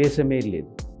ప్రవేశమే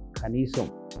లేదు. కనీసం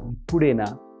ఇప్పుడైనా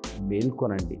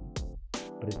మేల్కొనండి.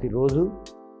 ప్రతిరోజు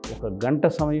 1 గంట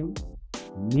సమయం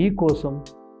మీకోసం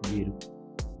మీరు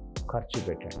ఖర్చు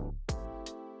పెట్టండి.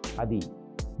 అది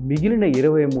మిగిలిన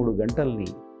 23 గంటల్ని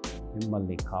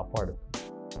మిమ్మల్ని కాపాడుతుంది.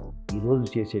 ఈరోజు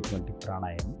చేసేటువంటి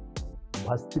ప్రాణాయామం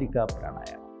భస్త్రికా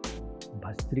ప్రాణాయామం.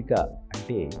 భస్త్రిక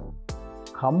అంటే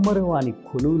కమ్మరవాని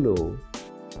కొలువులో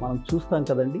మనం చూస్తాం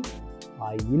కదండి, ఆ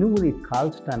ఇనుముని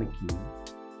కాల్చడానికి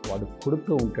వాడు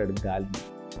కొడుతూ ఉంటాడు గాలిని.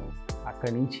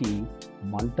 అక్కడి నుంచి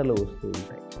మంటలు వస్తూ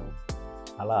ఉంటాయి.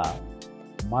 అలా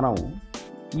మనం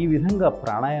ఈ విధంగా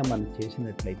ప్రాణాయామాన్ని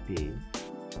చేసినట్లయితే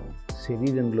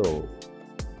శరీరంలో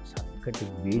చక్కటి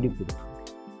వేడి పుడుతుంది.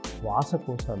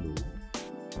 శ్వాసకోశాలు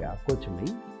వ్యాకోచమై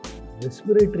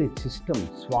రెస్పిరేటరీ సిస్టమ్,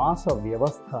 శ్వాస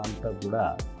వ్యవస్థ అంతా కూడా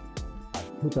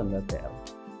అద్భుతంగా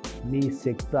తయారవుతుంది. మీ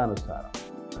శక్తానుసారం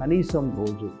కనీసం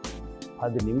రోజు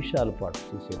 10 నిమిషాల పాటు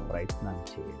చేసే ప్రయత్నాన్ని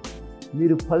చేయండి.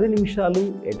 మీరు 10 నిమిషాలు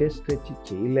ఎటే స్ట్రెచ్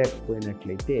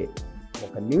చేయలేకపోయినట్లయితే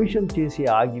 1 నిమిషం చేసి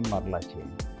ఆగి మరలా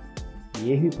చేయండి.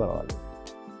 ఏమీ పర్వాలేదు.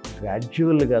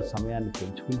 గ్రాడ్యువల్గా సమయాన్ని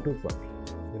పెంచుకుంటూ పోండి.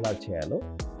 ఎలా చేయాలో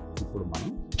ఇప్పుడు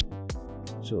మనం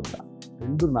చూద్దాం.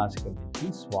 2 నాసికల నుంచి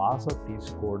శ్వాస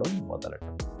తీసుకోవడం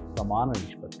మొదలటం సమాన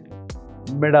నిష్పత్తిలో.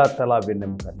 మెడ, తల,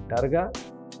 వెన్నెముక నిటారుగా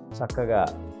చక్కగా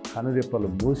కనురెప్పలు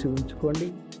మూసి ఉంచుకోండి.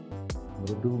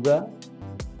 మృదువుగా,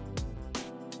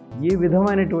 ఏ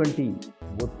విధమైనటువంటి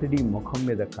ఒత్తిడి ముఖం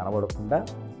మీద కనబడకుండా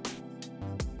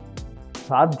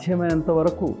సాధ్యమైనంత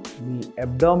వరకు మీ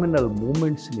అబ్డామినల్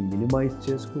మూమెంట్స్ని మినిమైజ్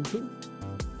చేసుకుంటూ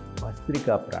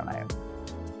భస్త్రికా ప్రాణాయామం.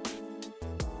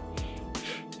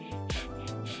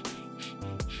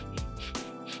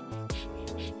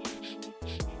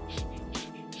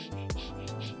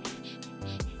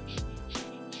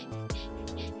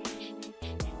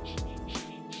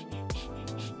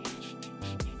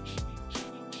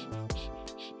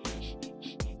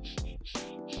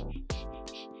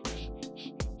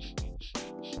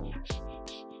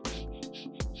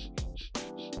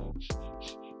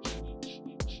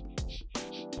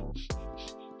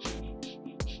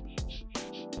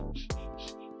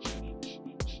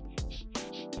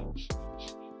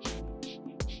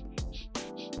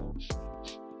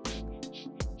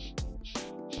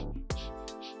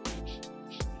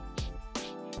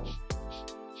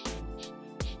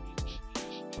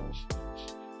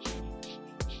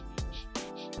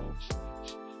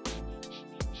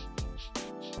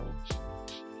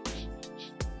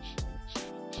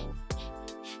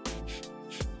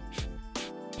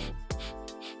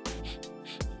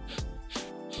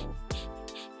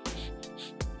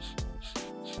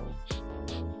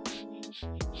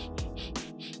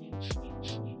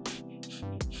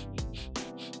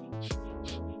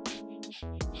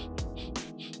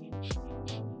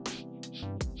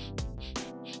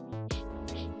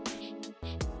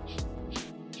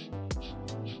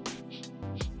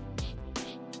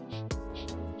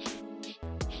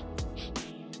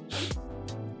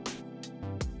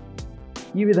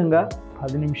 ఈ విధంగా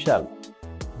 10 నిమిషాలు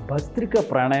భస్త్రిక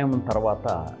ప్రాణాయామం తర్వాత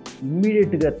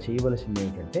ఇమ్మీడియట్గా చేయవలసింది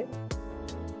ఏంటంటే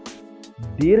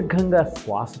దీర్ఘంగా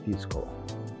శ్వాస తీసుకోవాలి.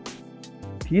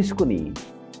 తీసుకుని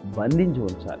బంధించి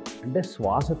ఉంచాలి. అంటే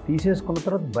శ్వాస తీసేసుకున్న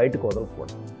తర్వాత బయటకు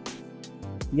వదలకూడదు.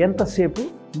 ఎంతసేపు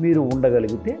మీరు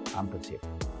ఉండగలిగితే అంతసేపు.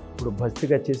 ఇప్పుడు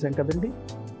భస్త్రిక చేసాం కదండి,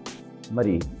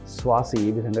 మరి శ్వాస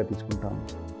ఏ విధంగా తీసుకుంటాము?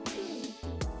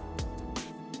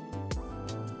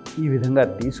 ఈ విధంగా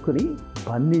తీసుకుని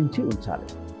బంధించి ఉంచాలి.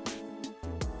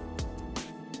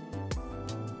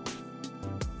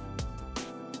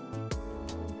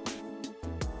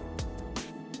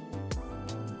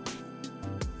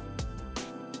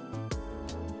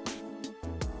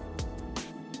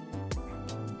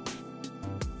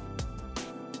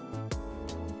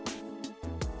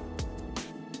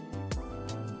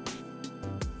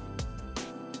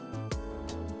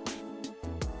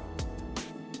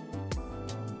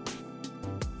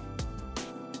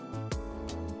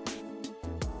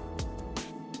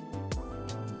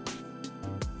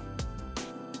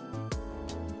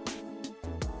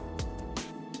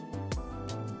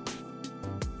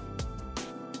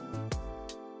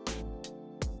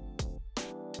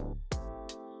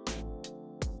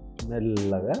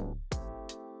 మెల్లగా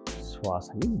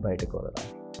శ్వాసని బయటకు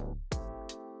వదలాలి.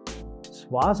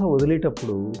 శ్వాస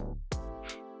వదిలేటప్పుడు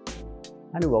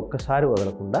అని ఒక్కసారి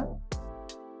వదలకుండా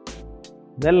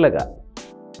మెల్లగా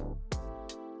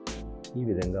ఈ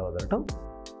విధంగా వదలటం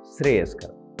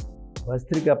శ్రేయస్కరం.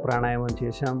 భస్త్రికా ప్రాణాయామం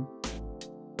చేశాం.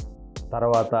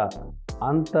 తర్వాత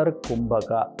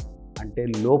అంతర్కుంభక అంటే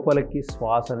లోపలికి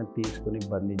శ్వాసను తీసుకుని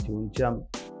బంధించి ఉంచాం.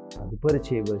 తదుపరి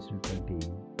చేయవలసినటువంటి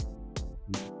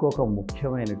ఇంకొక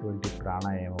ముఖ్యమైనటువంటి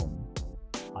ప్రాణాయామం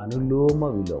అనులోమ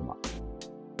విలోమ.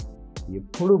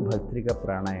 ఎప్పుడు భస్త్రికా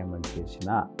ప్రాణాయామం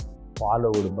చేసినా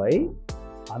ఫాలోవుడ్ బై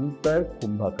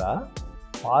అంతర్కుంభక,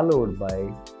 ఫాలోవుడ్ బై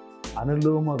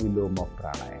అనులోమ విలోమ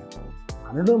ప్రాణాయామం.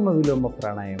 అనులోమ విలోమ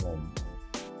ప్రాణాయామం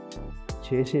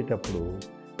చేసేటప్పుడు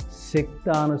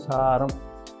శక్తానుసారం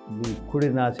మీ కుడి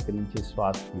నాసిక నుంచి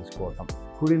శ్వాస తీసుకోవటం,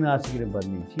 కుడి నాసికని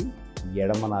బంధించి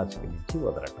ఎడమ నాసిక నుంచి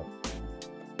వదలటం,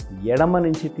 ఎడమ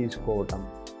నుంచి తీసుకోవటం,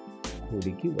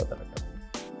 కుడికి వదలటం.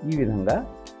 ఈ విధంగా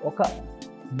ఒక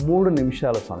 3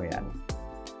 నిమిషాల సమయాన్ని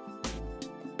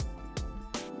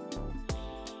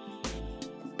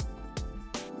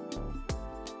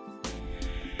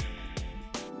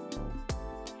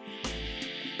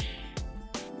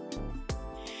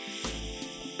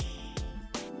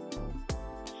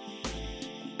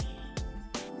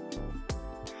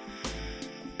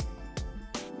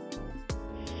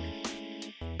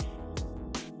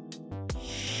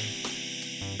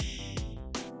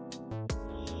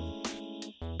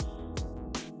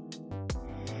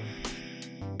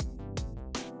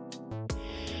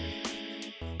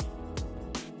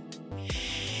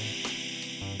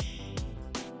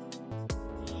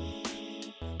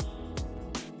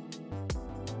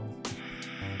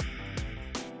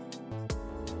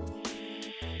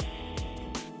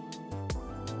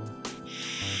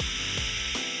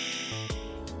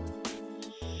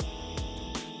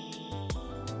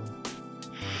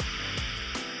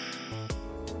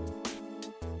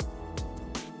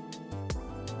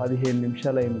పదిహేను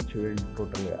నిమిషాలు అయింది చూడండి.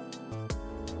 టోటల్గా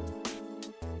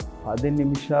 10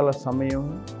 నిమిషాల సమయం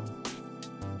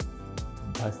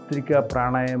భస్త్రికా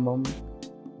ప్రాణాయామం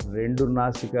 2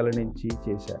 నాసికల నుంచి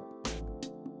చేశారు.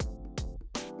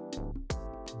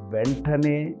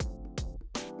 వెంటనే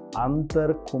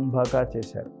అంతర్కుంభక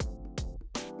చేశారు.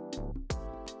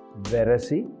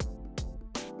 వెరసి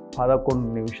 11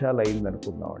 నిమిషాలు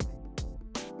అయిందనుకుందామండి.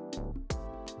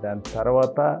 దాని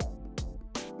తర్వాత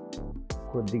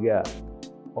కొద్దిగా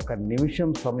 1 నిమిషం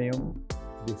సమయం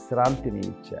విశ్రాంతిని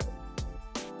ఇచ్చారు.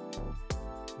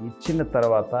 ఇచ్చిన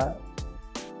తర్వాత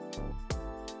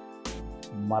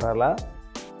మరలా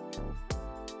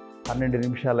 12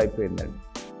 నిమిషాలు అయిపోయిందండి.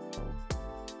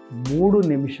 3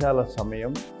 నిమిషాల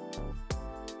సమయం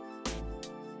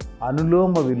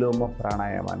అనులోమ విలోమ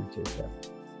ప్రాణాయామాన్ని చేశారు.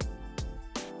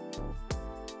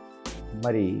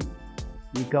 మరి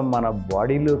ఇక మన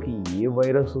బాడీలోకి ఏ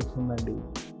వైరస్ వస్తుందండి?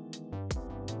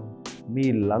 మీ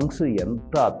లంగ్స్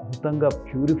ఎంత అద్భుతంగా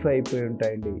ప్యూరిఫై అయిపోయి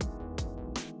ఉంటాయండి.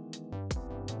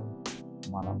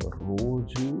 మనం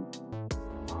రోజు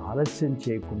ఆలస్యం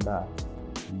చేయకుండా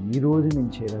ఈ రోజు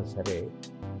నుంచైనా సరే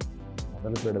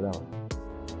మొదలు పెడదాం.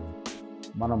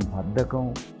 మనం బద్ధకం,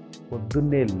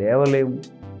 పొద్దున్నే లేవలేము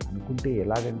అనుకుంటే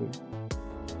ఎలాగండి?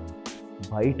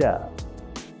 బయట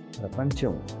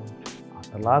ప్రపంచం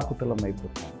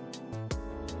అతలాకుతలమైపోతాం.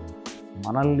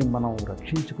 మనల్ని మనం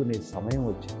రక్షించుకునే సమయం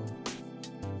వచ్చింది.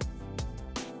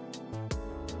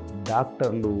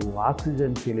 డాక్టర్లు,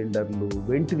 ఆక్సిజన్ సిలిండర్లు,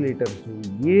 వెంటిలేటర్స్,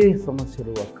 ఏ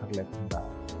సమస్యలు అక్కర్లేకుండా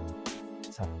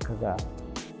చక్కగా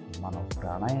మనం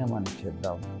ప్రాణాయామాన్ని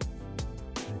చేద్దాం.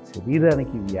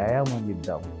 శరీరానికి వ్యాయామాన్ని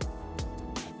ఇద్దాం.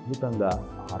 అద్భుతంగా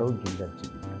ఆరోగ్యంగా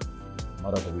జీవిద్దాం.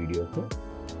 మరొక వీడియోతో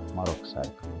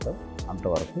మరొకసారి కలుద్దాం.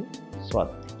 అంతవరకు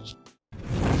స్వాగతం.